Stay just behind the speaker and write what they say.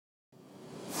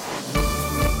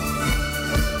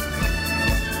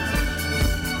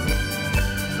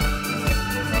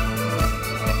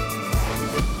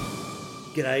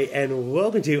G'day and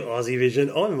welcome to Aussie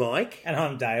Vision. I'm Mike. And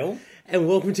I'm Dale. And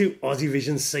welcome to Aussie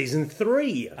Vision Season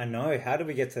 3. I know, how did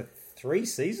we get to 3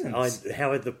 seasons?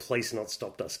 How had the police not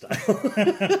stopped us,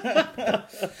 Dale?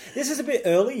 This is a bit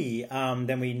early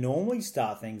than we normally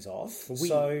start things off.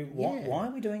 Why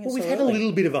are we doing it so we've had early? a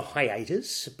little bit of a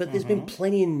hiatus, but there's been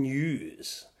plenty of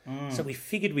news. So we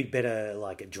figured we'd better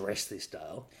address this,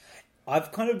 Dale.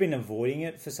 I've kind of been avoiding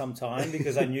it for some time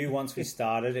because I knew once we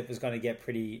started it was going to get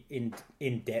pretty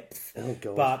in depth. Oh,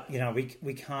 God. But,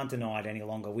 we can't deny it any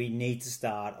longer. We need to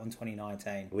start on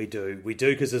 2019. We do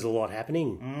because there's a lot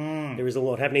happening. There is a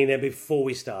lot happening there. Before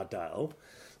we start, Dale,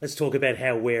 let's talk about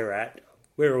how we're at.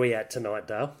 Where are we at tonight,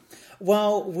 Dale?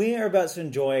 Well, we're about to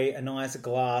enjoy a nice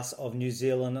glass of New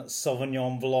Zealand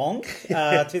Sauvignon Blanc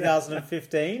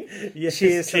 2015. Yes,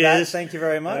 Cheers to that. cheers. Thank you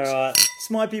very much. All right. This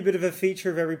might be a bit of a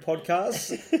feature of every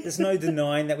podcast. There's no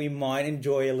denying that we might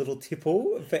enjoy a little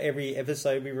tipple for every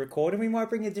episode we record, and we might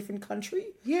bring a different country.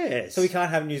 Yes. So we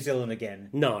can't have New Zealand again.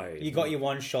 No. You got your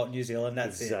one shot, New Zealand,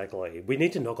 that's Exactly. We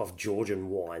need to knock off Georgian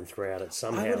wine throughout it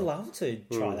somehow. I would love to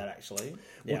try that, actually.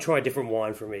 We'll try a different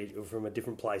wine from a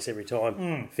different place every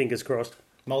time. Fingers crossed.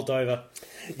 Moldova.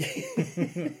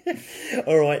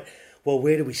 All right. Well,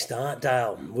 where do we start,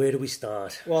 Dale? Where do we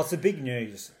start? Well, it's the big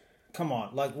news. Come on,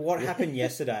 what happened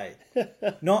yesterday?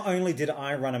 Not only did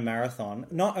I run a marathon,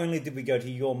 not only did we go to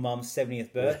your mum's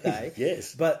 70th birthday,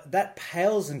 Yes. but that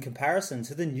pales in comparison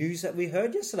to the news that we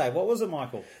heard yesterday. What was it,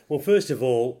 Michael? Well, first of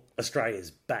all,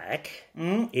 Australia's back.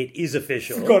 It is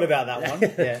official. Forgot about that one.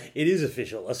 Yeah. It is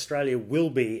official. Australia will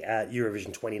be at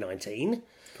Eurovision 2019.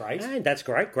 Great. And that's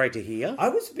great. Great to hear. I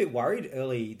was a bit worried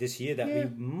early this year that we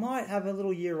might have a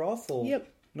little year off or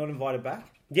not invited back.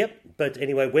 Yep. But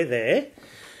anyway, we're there.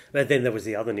 But then there was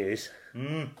the other news.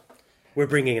 We're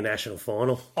bringing a national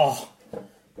final. Oh,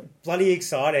 bloody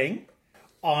exciting.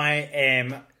 I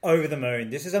am over the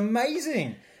moon. This is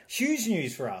amazing. Huge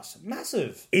news for us.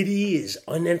 Massive. It is.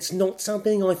 And it's not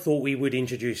something I thought we would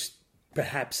introduce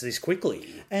perhaps this quickly.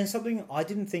 And something I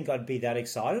didn't think I'd be that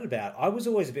excited about. I was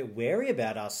always a bit wary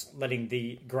about us letting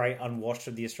the great unwashed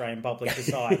of the Australian public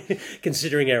decide.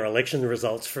 Considering our election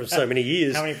results for so many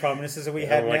years. How many prime ministers have we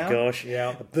had now? Oh my gosh.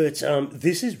 Yeah. But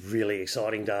this is really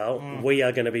exciting, Dale. We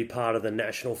are going to be part of the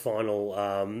national final,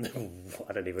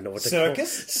 I don't even know what to call it.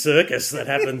 Circus that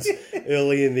happens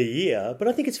early in the year. But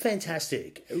I think it's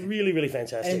fantastic. Really, really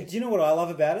fantastic. And do you know what I love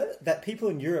about it? That people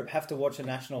in Europe have to watch a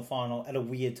national final at a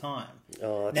weird time.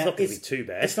 Oh, it's not going to be too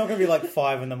bad. It's not going to be like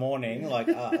 5 a.m. like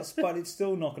us, but it's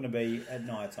still not going to be at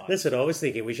night time. That's what I was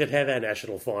thinking. We should have our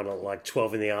national final at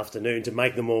 12 in the afternoon to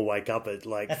make them all wake up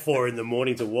at 4 in the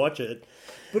morning to watch it.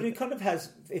 But it kind of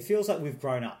it feels like we've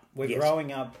grown up. We're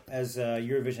growing up as a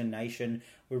Eurovision nation.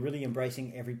 We're really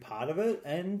embracing every part of it.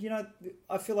 And,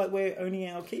 I feel like we're owning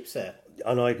our keeps there.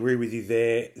 And I agree with you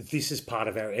there. This is part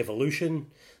of our evolution.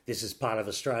 This is part of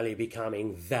Australia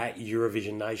becoming that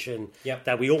Eurovision nation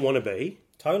that we all want to be.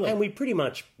 Totally. And we pretty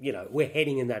much, we're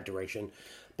heading in that direction.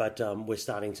 But we're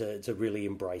starting to really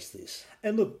embrace this.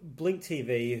 And look, Blink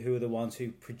TV, who are the ones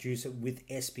who produce it with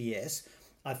SBS,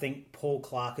 I think Paul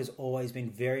Clark has always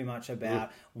been very much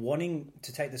about wanting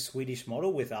to take the Swedish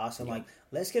model with us and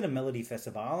let's get a Melody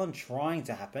Festival and trying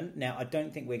to happen. Now, I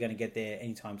don't think we're going to get there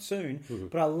anytime soon,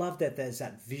 but I love that there's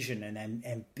that vision and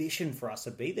ambition for us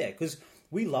to be there because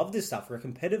we love this stuff. We're a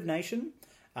competitive nation.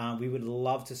 We would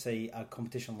love to see a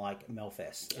competition like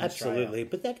Melfest in Absolutely, Australia.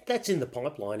 but that's in the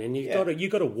pipeline, and you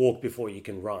got to walk before you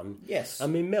can run. Yes, I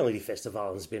mean Melody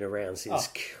Festival has been around since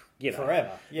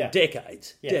forever,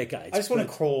 decades. I just want to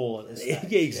crawl at this stage.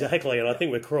 Yeah, exactly, and I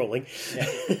think we're crawling.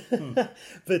 Yeah.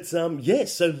 But so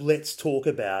let's talk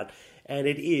about. And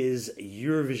it is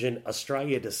Eurovision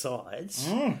Australia Decides.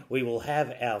 We will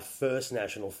have our first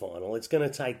national final. It's going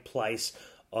to take place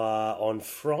on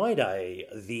Friday,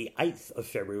 the 8th of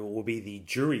February, will be the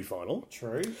jury final.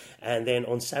 True. And then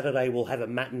on Saturday, we'll have a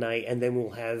matinee, and then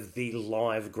we'll have the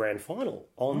live grand final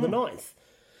on the 9th.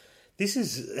 This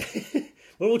is...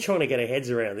 We're all trying to get our heads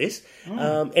around this.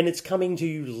 And it's coming to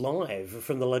you live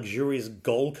from the luxurious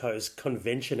Gold Coast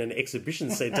Convention and Exhibition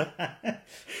Centre.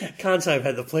 Can't say I've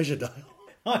had the pleasure, Dale.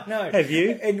 I know. Have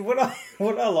you? And what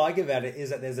I like about it is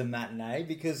that there's a matinee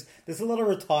because there's a lot of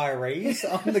retirees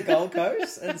on the Gold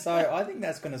Coast, and so I think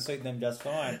that's going to suit them just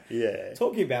fine. Yeah.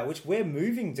 Talking about which, we're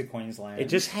moving to Queensland. It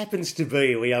just happens to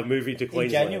be we are moving to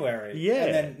Queensland. In January. Yeah.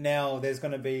 And then now there's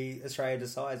going to be Australia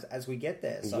Decides as we get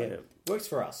there. So works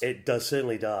for us. It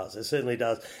certainly does. It certainly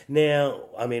does. Now,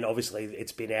 I mean, obviously,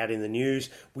 it's been out in the news.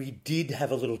 We did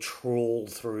have a little trawl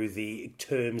through the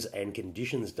terms and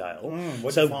conditions, Dale.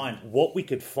 What did you find? What we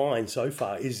could find so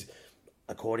far is,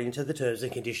 according to the terms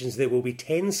and conditions, there will be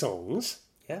 10 songs.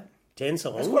 Yeah. 10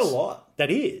 songs. That's quite a lot. That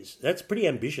is. That's pretty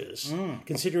ambitious.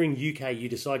 Considering UK, you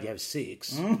decide you have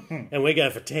 6, and we're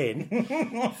going for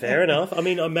 10. Fair enough. I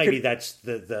mean, maybe that's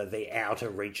the outer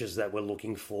reaches that we're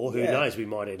looking for. Who knows? We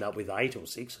might end up with 8 or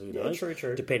 6. Who knows?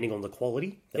 True. Depending on the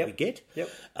quality that we get. Yep.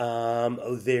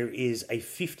 There is a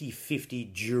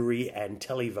 50-50 jury and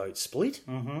televote split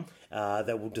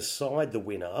that will decide the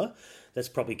winner. That's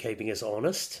probably keeping us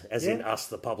honest, as in us,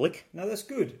 the public. No, that's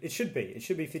good. It should be. It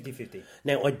should be 50-50.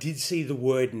 Now, I did see the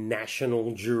word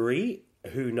national jury.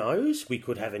 Who knows? We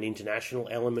could have an international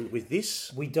element with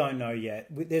this. We don't know yet.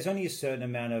 There's only a certain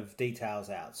amount of details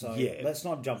out, so let's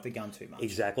not jump the gun too much.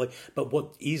 Exactly. But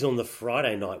what is on the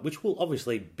Friday night, which will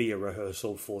obviously be a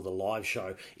rehearsal for the live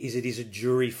show, is it is a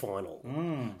jury final.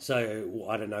 So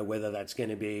I don't know whether that's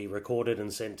going to be recorded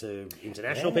and sent to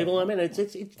international people. I mean, it's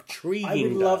intriguing. I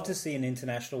would love to see an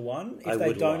international one. If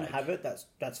they don't have it,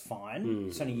 that's fine.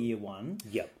 It's only year one.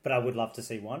 Yep. But I would love to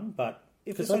see one. But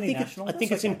if it's I only think national, I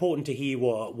think it's important to hear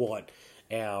what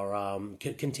our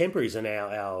contemporaries and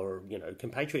our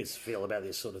compatriots feel about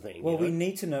this sort of thing. Well, we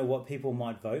need to know what people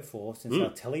might vote for, since our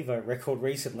televote record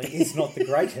recently is not the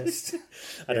greatest.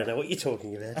 I don't know what you're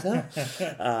talking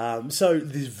about. So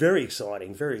this is very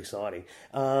exciting, very exciting.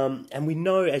 And we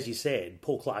know, as you said,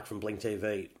 Paul Clark from Blink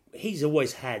TV, he's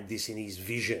always had this in his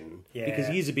vision because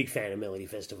he is a big fan of Melody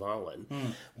Festival.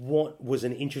 What was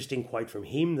an interesting quote from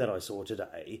him that I saw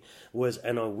today was,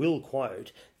 and I will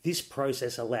quote, "This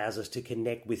process allows us to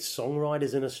connect with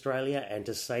songwriters in Australia and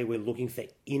to say we're looking for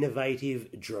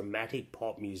innovative, dramatic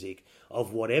pop music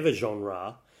of whatever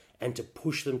genre and to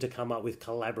push them to come up with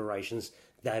collaborations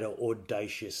that are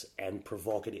audacious and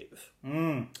provocative."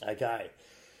 Okay.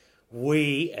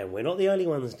 And we're not the only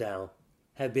ones, Dal,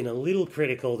 have been a little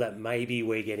critical that maybe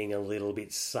we're getting a little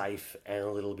bit safe and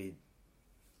a little bit,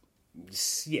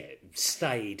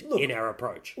 staid in our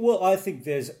approach. Well, I think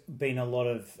there's been a lot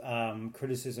of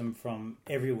criticism from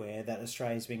everywhere that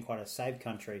Australia's been quite a safe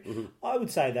country. I would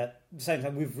say that at the same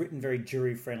time, we've written very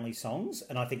jury-friendly songs,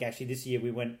 and I think actually this year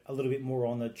we went a little bit more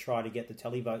on the try to get the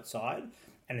televote side,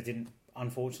 and it didn't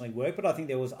unfortunately work, but I think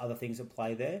there was other things at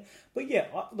play there.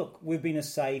 But look, we've been a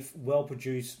safe,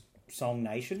 well-produced song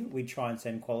nation. We try and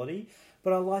send quality,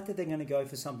 but I like that they're going to go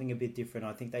for something a bit different.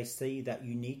 I think they see that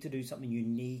you need to do something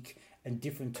unique and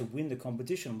different to win the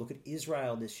competition. Look at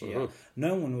Israel this year.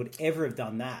 No one would ever have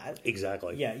done that.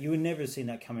 Exactly. Yeah, you would never have seen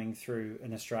that coming through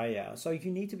in Australia. So you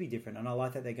need to be different, and I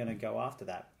like that they're going to go after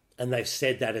that. And they've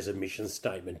said that as a mission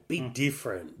statement. Be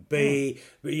different.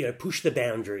 Push the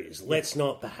boundaries. Let's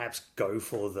not perhaps go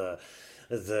for the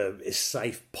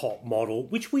safe pop model,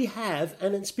 which we have,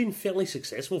 and it's been fairly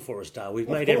successful for us, Dale. We've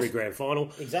made every grand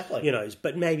final. Exactly.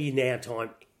 But maybe now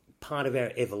part of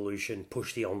our evolution,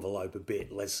 push the envelope a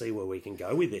bit. Let's see where we can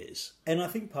go with this. And I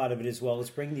think part of it as well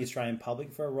is bring the Australian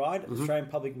public for a ride. The Australian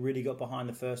public really got behind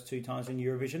the first 2 times in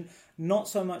Eurovision. Not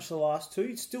so much the last 2.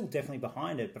 It's still definitely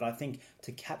behind it, but I think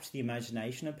to capture the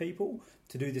imagination of people,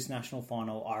 to do this national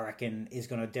final, I reckon is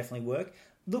going to definitely work.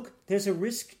 Look, there's a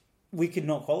risk we could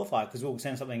not qualify because we'll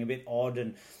send something a bit odd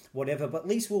and whatever, but at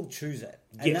least we'll choose it.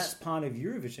 And that's part of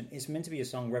Eurovision. It's meant to be a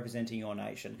song representing your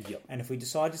nation. And if we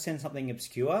decide to send something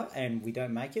obscure and we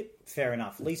don't make it, fair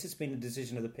enough. At least it's been a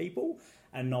decision of the people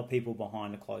and not people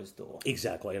behind a closed door.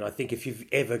 Exactly. And I think if you've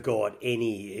ever got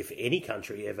if any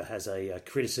country ever has a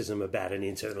criticism about an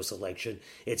internal selection,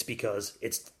 it's because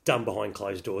it's done behind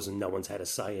closed doors and no one's had a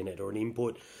say in it or an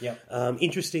input.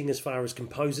 Interesting as far as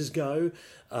composers go,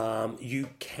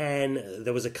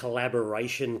 there was a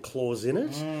collaboration clause in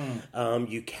it.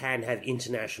 You can have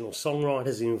international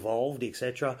songwriters involved,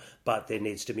 etc., but there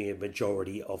needs to be a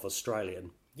majority of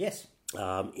Australian. Yes.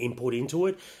 Input into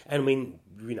it. And I mean,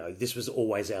 this was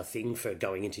always our thing for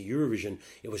going into Eurovision.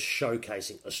 It was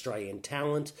showcasing Australian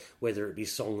talent, whether it be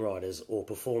songwriters or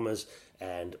performers,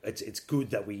 and it's good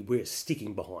that we're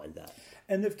sticking behind that.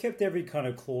 And they've kept every kind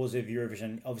of clause of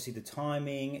Eurovision. Obviously, the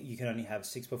timing, you can only have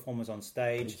 6 performers on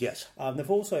stage. Yes.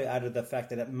 They've also added the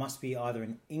fact that it must be either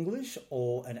in English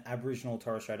or an Aboriginal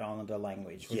Torres Strait Islander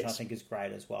language, which I think is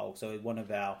great as well. So one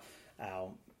of our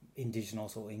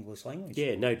Indigenous or English language.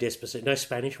 Yeah, no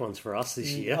Spanish ones for us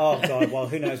this year. Oh, God, well,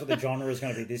 who knows what the genre is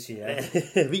going to be this year.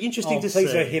 It'll be interesting to see.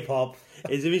 Please go hip-hop.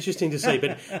 It's interesting to see,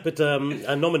 but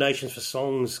nominations for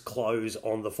songs close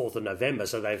on the 4th of November,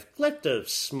 so they've left a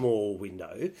small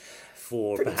window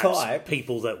for perhaps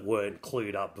people that weren't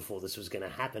clued up before this was going to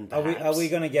happen. Perhaps. Are we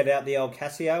going to get out the old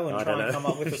Casio and try and come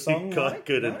up with a song? I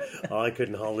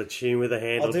couldn't hold a tune with a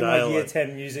handle. I'll do my Year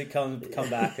 10 music, come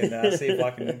back and see if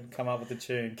I can come up with a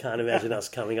tune. Can't imagine us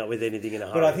coming up with anything in a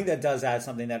hurry. But I think that does add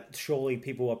something that surely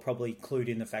people are probably clued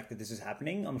in the fact that this is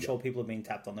happening. I'm sure people have been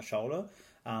tapped on the shoulder.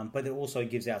 but it also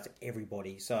gives out to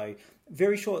everybody. So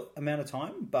very short amount of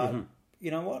time, but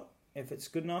you know what? If it's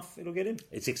good enough, it'll get in.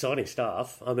 It's exciting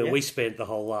stuff. I mean, we spent the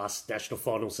whole last national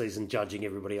final season judging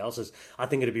everybody else's. I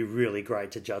think it'd be really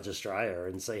great to judge Australia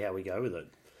and see how we go with it.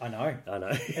 I know.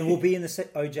 And we'll be in the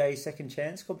OJ Second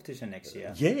Chance competition next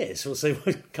year. Yes, we'll see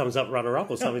what comes up runner-up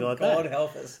or something like that. God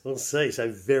help us. We'll see. So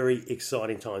very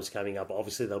exciting times coming up.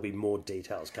 Obviously, there'll be more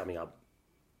details coming up.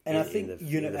 And I think,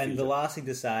 the last thing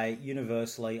to say,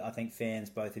 universally, I think fans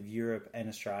both of Europe and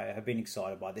Australia have been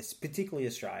excited by this, particularly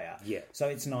Australia. Yeah. So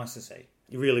it's nice to see.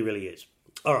 It really, really is.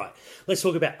 All right, let's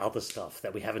talk about other stuff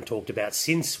that we haven't talked about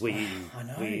since we... I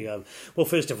know. Well,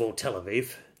 first of all, Tel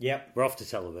Aviv. Yep. We're off to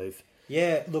Tel Aviv.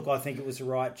 Yeah, look, I think it was the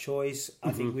right choice.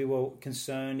 I think we were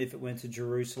concerned if it went to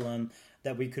Jerusalem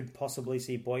that we could possibly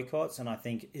see boycotts, and I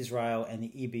think Israel and the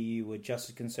EBU were just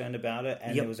as concerned about it,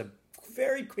 and there was a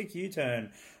very quick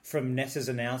U-turn from Nessa's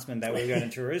announcement that we were going to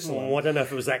Jerusalem. I don't know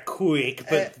if it was that quick,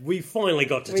 but we finally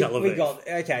got to Tel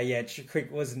Aviv.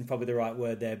 Quick wasn't probably the right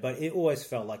word there, but it always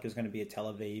felt like it was going to be a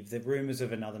Tel Aviv. The rumours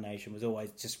of another nation was always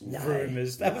just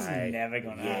rumours. That was never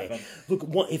going to happen. Look,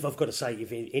 if I've got to say,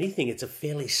 if anything, it's a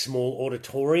fairly small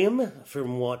auditorium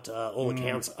from what all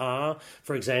accounts are.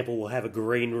 For example, we'll have a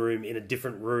green room in a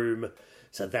different room.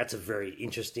 So that's a very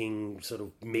interesting sort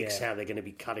of mix, how they're going to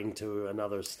be cutting to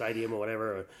another stadium or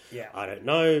whatever. Yeah. I don't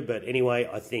know. But anyway,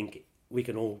 I think we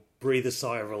can all breathe a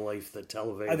sigh of relief that Tel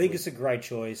Aviv... I think it's a great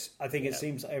choice. I think it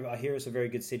seems... I hear it's a very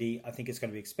good city. I think it's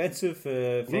going to be expensive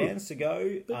for fans to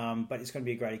go, but it's going to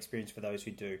be a great experience for those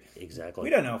who do. Exactly. We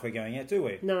don't know if we're going yet, do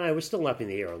we? No, we're still up in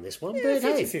the air on this one. Yeah, but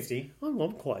 50-50.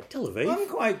 I'm quite... Tel Aviv. I'm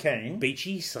quite keen.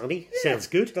 Beachy, sunny. Sounds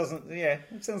good.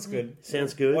 It sounds good.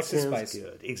 Sounds good. Watch this Sounds space.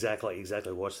 Good.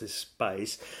 Exactly. Watch this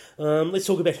space. Let's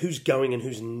talk about who's going and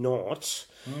who's not.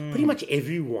 Pretty much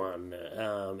everyone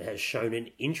has shown an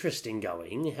interest in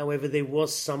going. However, there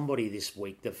was somebody this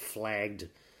week that flagged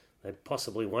they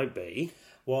possibly won't be.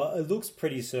 Well, it looks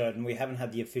pretty certain. We haven't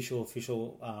had the official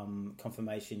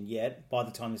confirmation yet. By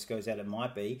the time this goes out, it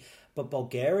might be. But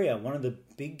Bulgaria, one of the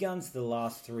big guns of the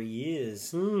last 3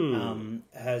 years,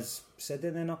 has said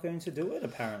that they're not going to do it,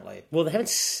 apparently. Well, they haven't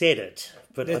said it,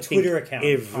 but their I think Twitter account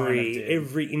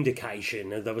every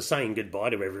indication, they were saying goodbye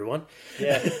to everyone.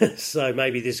 Yeah. So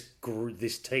maybe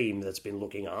this team that's been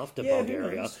looking after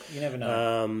Bulgaria... You never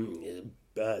know.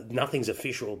 Nothing's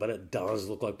official, but it does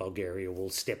look like Bulgaria will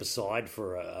step aside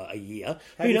for a year.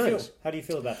 Who knows? How do you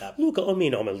feel about that? Look, I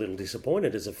mean, I'm a little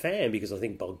disappointed as a fan because I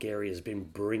think Bulgaria's been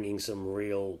bringing some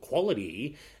real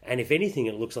quality, and if anything,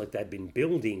 it looks like they've been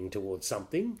building towards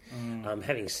something.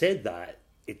 Having said that,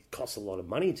 it costs a lot of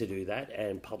money to do that,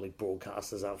 and public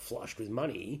broadcasters are flushed with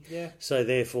money. Yeah. So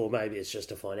therefore, maybe it's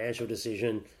just a financial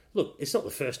decision. Look, it's not the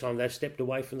first time they've stepped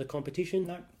away from the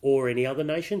competition or any other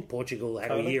nation. Portugal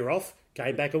had a year off,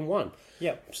 came back and won.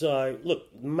 Yep. So, look,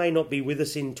 may not be with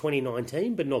us in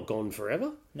 2019, but not gone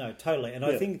forever. No, totally. And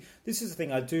I think this is the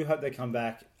thing. I do hope they come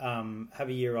back, have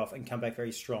a year off, and come back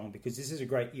very strong because this is a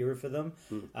great era for them.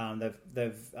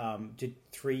 They've did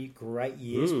 3 great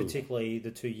years, particularly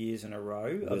the 2 years in a row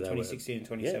of 2016 and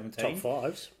 2017.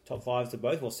 Top fives to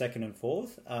both, well, second and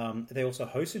fourth. They also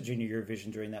hosted Junior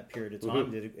Eurovision during that period of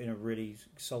time. Did a really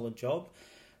solid job.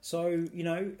 So,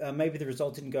 maybe the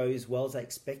result didn't go as well as they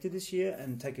expected this year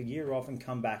and take a year off and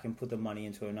come back and put the money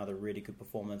into another really good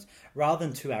performance rather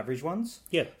than 2 average ones.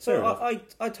 Yeah, so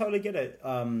I totally get it.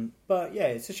 But, yeah,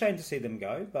 it's a shame to see them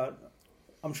go, but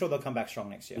I'm sure they'll come back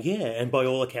strong next year. Yeah, and by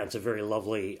all accounts, a very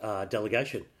lovely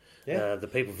delegation. Yeah. The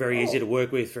people very easy to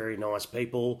work with, very nice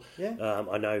people. Yeah.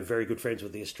 I know very good friends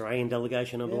with the Australian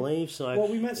delegation, I believe. So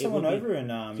we met someone over in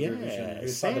Eurovision.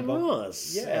 Sam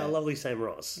Ross. Yeah, our lovely Sam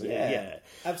Ross. Yeah,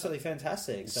 absolutely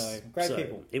fantastic. So great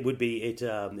people. It would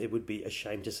be a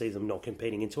shame to see them not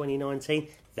competing in 2019.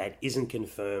 That isn't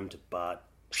confirmed, but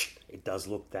it does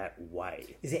look that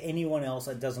way. Is there anyone else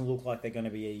that doesn't look like they're going to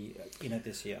be in it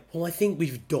this year? Well, I think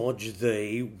we've dodged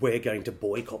the we're going to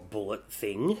boycott bullet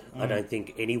thing. I don't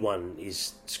think anyone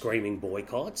is screaming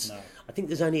boycotts. No. I think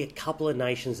there's only a couple of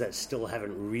nations that still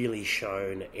haven't really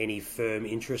shown any firm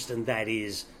interest, and that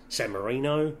is San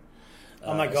Marino.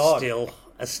 Oh my God.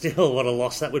 Still, what a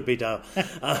loss that would be to...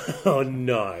 oh,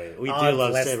 no. We do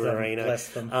love San Marino. Bless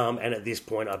them. And at this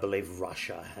point, I believe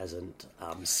Russia hasn't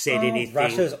said anything.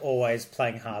 Russia's always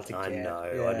playing hard to get. I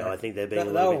know. I think they're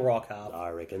being They'll rock up. I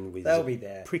reckon. They'll be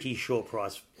there. Pretty short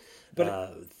price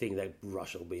think that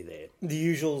Russia will be there.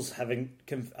 The usuals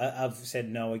I've said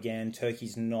no again.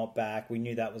 Turkey's not back. We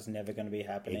knew that was never going to be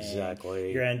happening.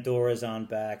 Exactly. Your Andorras aren't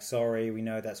back. Sorry, we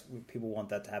know people want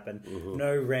that to happen.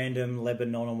 No random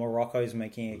Lebanon or Morocco's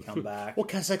making a comeback. Well,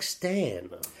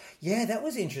 Kazakhstan. Yeah, that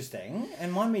was interesting.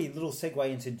 And mind me, a little segue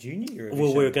into Junior Eurovision.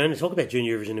 Well, we're going to talk about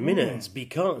Junior Eurovision in a minute. It's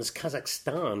because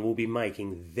Kazakhstan will be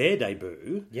making their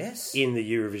debut in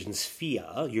the Eurovision Sphere,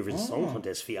 Eurovision Song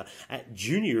Contest Sphere, at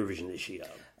Junior Eurovision this year.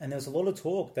 And there was a lot of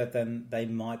talk that then they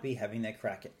might be having their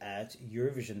crack at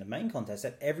Eurovision, the main contest,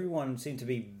 that everyone seemed to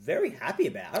be very happy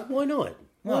about. Why not?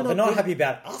 Well, they're not happy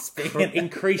about us being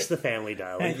increase the family,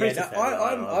 Dale.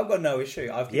 I've got no issue.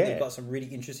 I think they've got some really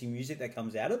interesting music that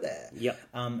comes out of there. Yep.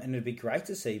 And it'd be great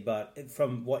to see. But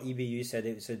from what EBU said,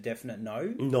 it's a definite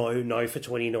no. No for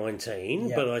 2019.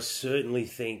 Yep. But I certainly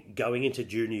think going into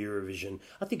Junior Eurovision,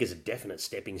 I think is a definite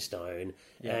stepping stone.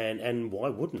 Yep. And why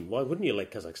wouldn't you let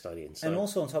Kazakhstanians? So, and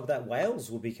also on top of that, Wales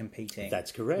will be competing.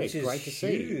 That's correct. Which is great to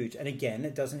huge. see. And again,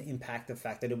 it doesn't impact the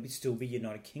fact that it'll still be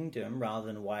United Kingdom rather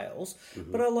than Wales.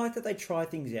 But I like that they try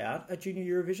things out at Junior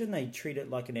Eurovision. They treat it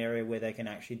like an area where they can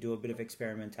actually do a bit of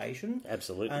experimentation.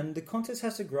 Absolutely. And the contest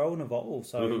has to grow and evolve,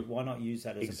 so why not use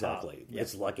that as a part? Exactly.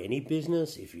 It's like any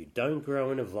business. If you don't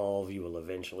grow and evolve, you will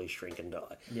eventually shrink and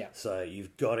die. Yeah. So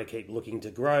you've got to keep looking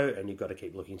to grow and you've got to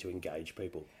keep looking to engage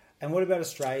people. And what about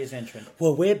Australia's entrant?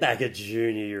 Well, we're back at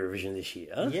Junior Eurovision this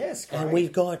year. Yes, great. And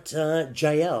we've got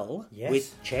JL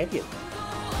with Champion.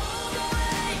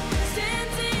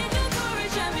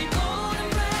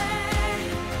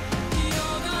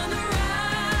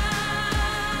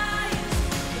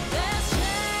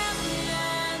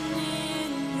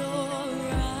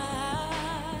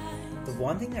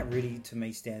 One thing that really, to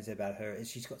me, stands out about her is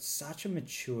she's got such a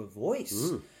mature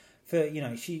voice. For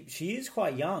she is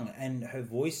quite young, and her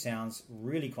voice sounds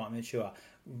really quite mature.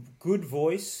 Good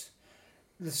voice.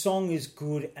 The song is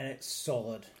good and it's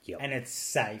solid and it's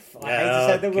safe. I hate to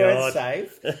say the word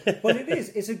safe, but it is.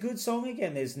 It's a good song.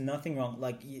 Again, there's nothing wrong.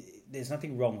 There's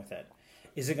nothing wrong with it.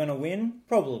 Is it going to win?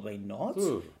 Probably not.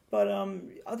 But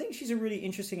I think she's a really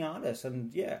interesting artist, and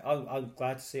I'm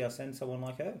glad to see us send someone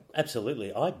like her.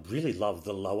 Absolutely. I really love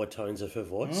the lower tones of her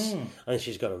voice. I think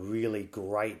she's got a really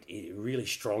great, really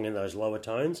strong in those lower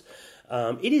tones.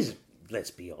 It is,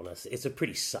 let's be honest, it's a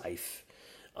pretty safe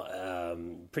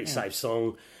safe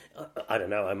song. I don't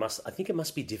know. I think it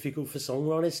must be difficult for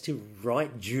songwriters to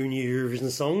write Junior Eurovision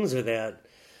songs without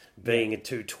being a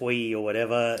too twee or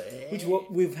whatever.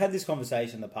 We've had this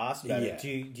conversation in the past about it. Do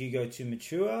you go too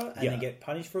mature and then get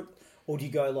punished for it? Or do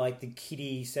you go like the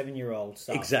kiddie 7-year-old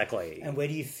stuff? Exactly. And where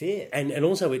do you fit? And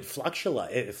also it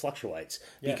fluctuates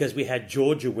because we had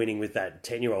Georgia winning with that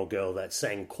 10-year-old girl that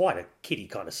sang quite a kiddie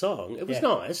kind of song. It was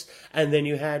nice. And then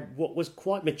you had what was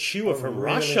quite mature from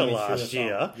Russia last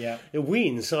year. It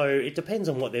wins. So it depends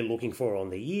on what they're looking for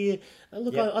on the year.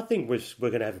 Look, I think we're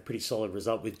going to have a pretty solid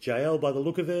result with JL by the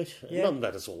look of it. Not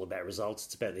that it's all about results.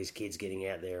 It's about these kids getting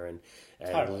out there and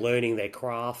learning their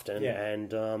craft.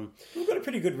 And we've got a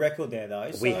pretty good record there,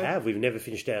 though. So. We have. We've never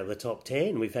finished out of the top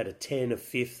 10. We've had a 10, a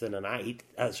 5th, and an 8th.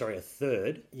 A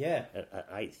third. Yeah. An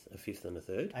 8th, a 5th, and a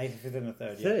third. 8th, 5th, and a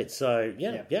third, Third. So,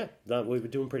 no, we were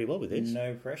doing pretty well with this.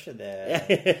 No pressure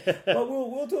there. But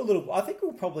we'll do a little... I think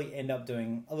we'll probably end up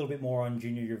doing a little bit more on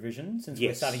Junior Eurovision since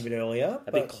we're starting a bit earlier.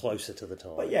 A bit closer to the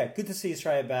time. But good to see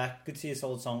Australia back. Good to see a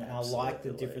solid song. And I like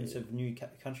the difference of new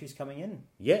countries coming in.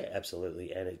 Yeah,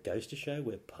 absolutely. And it goes to show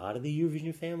we're part of the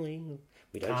Eurovision family.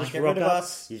 We don't just rock up.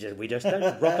 We just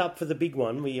don't rock up for the big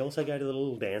one. We also go to the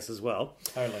little dance as well.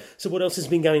 Totally. So what else has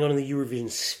been going on in the Eurovision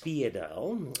sphere,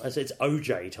 Dale? So it's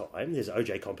OJ time. There's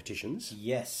OJ competitions.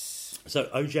 Yes. So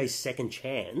OJ's Second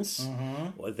Chance,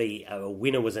 the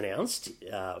winner was announced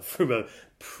from a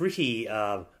pretty,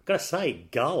 I've got to say,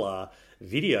 gala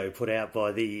video put out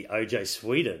by the OJ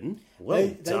Sweden. They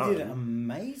did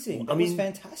amazing. That was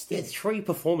fantastic. Yeah, 3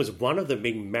 performers, one of them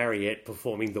being Mariette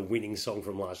performing the winning song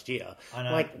from last year. I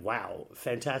know. Like, wow,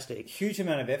 fantastic. Huge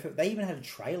amount of effort. They even had a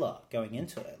trailer going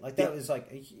into it. Like, that was like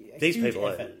a these huge people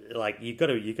effort. you've got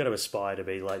to aspire to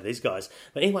be like these guys.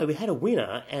 But anyway, we had a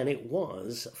winner, and it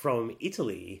was from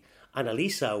Italy,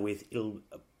 Annalisa with Il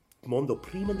Mondo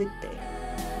Prima di Te.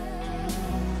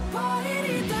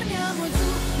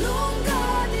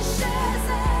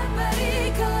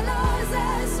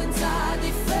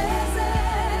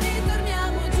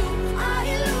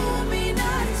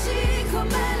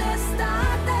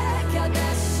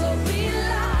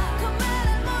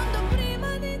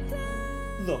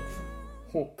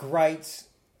 Look, great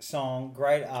song,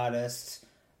 great artist.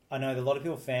 I know that a lot of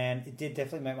people fan. It did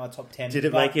definitely make my top 10. Did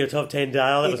it make your top 10,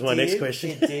 Dale? That was my next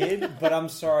question. It did, but I'm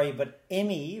sorry, but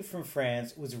Emmy from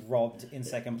France was robbed in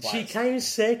second place. She came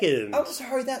second. I'm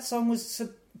sorry, that song was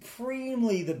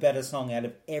supremely the better song out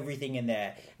of everything in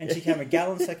there. And she came a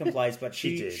gallon second place, but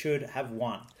she should have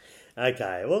won.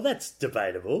 Okay, well, that's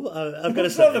debatable. I've got to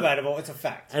It's say. not debatable, it's a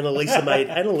fact.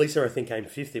 Annalisa, I think, came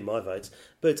fifth in my votes.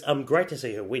 But great to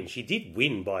see her win. She did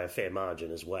win by a fair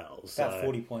margin as well. About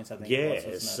 40 points, I think. Yeah, it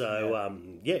was, so,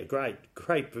 great.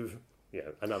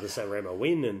 Another Sanremo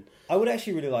win. And I would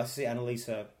actually really like to see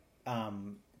Annalisa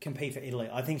compete for Italy.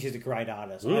 I think she's a great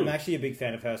artist. I'm actually a big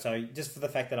fan of her. So just for the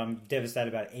fact that I'm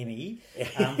devastated about Emmy,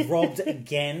 robbed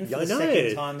again for the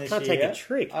second time this Can't year. take a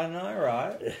trick. I know,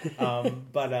 right?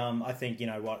 But I think, you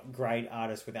know what, great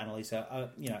artist with Annalisa.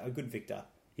 A good victor.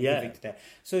 Yeah. Good victor there.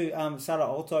 So Sara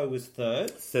Alto was third.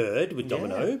 Third with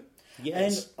Domino.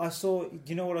 Yes. And I saw, do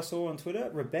you know what I saw on Twitter?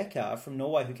 Rebecca from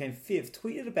Norway, who came fifth,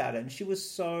 tweeted about it, and she was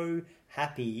so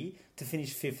happy to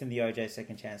finish fifth in the OJ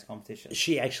Second Chance competition.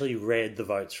 She actually read the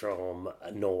votes from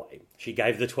Norway. She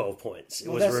gave the 12 points. It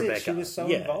was that's Rebecca. It. She was so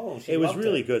involved. She it was loved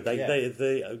really it. good.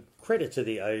 The credit to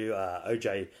the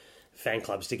OJ fan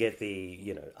clubs to get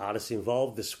the artists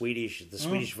involved. The Swedish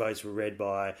votes were read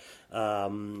by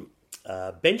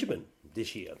Benjamin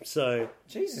this year. So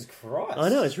Jesus Christ, I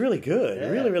know, it's really good. Yeah.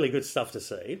 Really, really good stuff to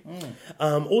see.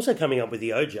 Also coming up with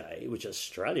the OJ, which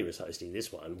Australia is hosting this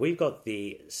one, we've got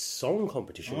the song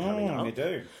competition coming up. We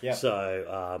do. Yeah.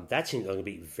 So that's going to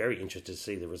be very interesting to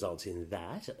see the results in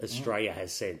that. Australia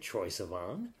has sent Troye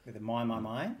Sivan. With the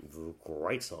My.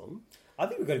 Great song. I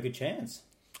think we've got a good chance.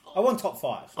 I want top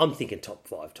 5. I'm thinking top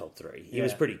 5, top 3. It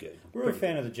was pretty good. We were a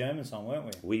fan of the German song, weren't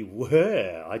we? We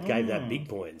were. I gave that big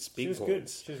points. She was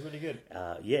points. good. She was really good.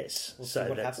 Yes. We'll see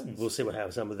what happens. We'll see what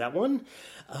happens with that one.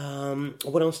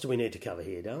 What else do we need to cover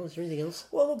here, Dale? Is there anything else?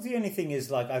 Well, look, the only thing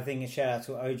is, I think a shout out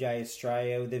to OJ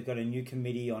Australia. They've got a new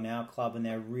committee on our club, and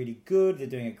they're really good. They're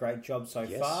doing a great job so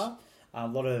far. A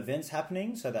lot of events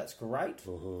happening, so that's great.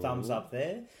 Thumbs up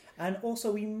there. And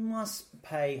also, we must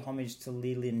pay homage to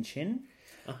Li Lin Chin,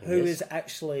 who was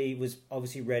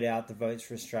obviously read out the votes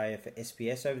for Australia for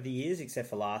SBS over the years, except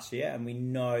for last year, and we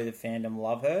know the fandom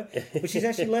love her. But she's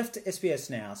actually left SBS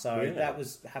now, so that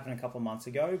was happened a couple of months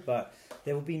ago. But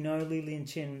there will be no Li Lin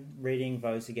Chin reading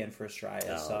votes again for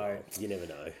Australia. So you never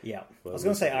know. Yeah, well, I was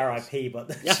going to say RIP,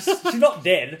 but she's not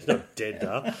dead. She's not dead,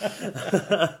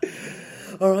 though.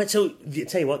 All right, so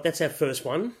tell you what, that's our first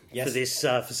one for this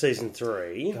for season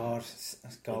 3. God,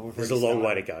 there's a long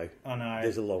way to go. I know.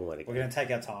 There's a long way to go. We're going to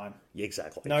take our time. Yeah,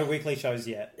 exactly. No weekly shows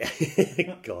yet.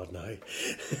 God, no.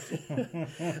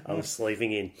 I'm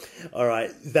sleeping in. All right,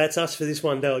 that's us for this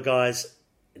one, guys.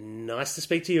 Nice to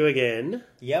speak to you again.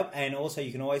 Yep, and also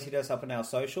you can always hit us up on our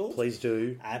socials. Please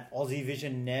do. At Aussie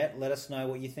Vision Net. Let us know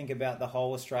what you think about the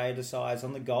whole Australia Decides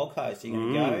on the Gold Coast. You're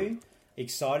going to go?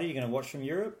 Excited? You're going to watch from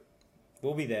Europe?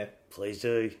 We'll be there. Please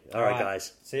do. All right,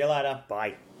 guys. See you later.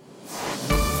 Bye.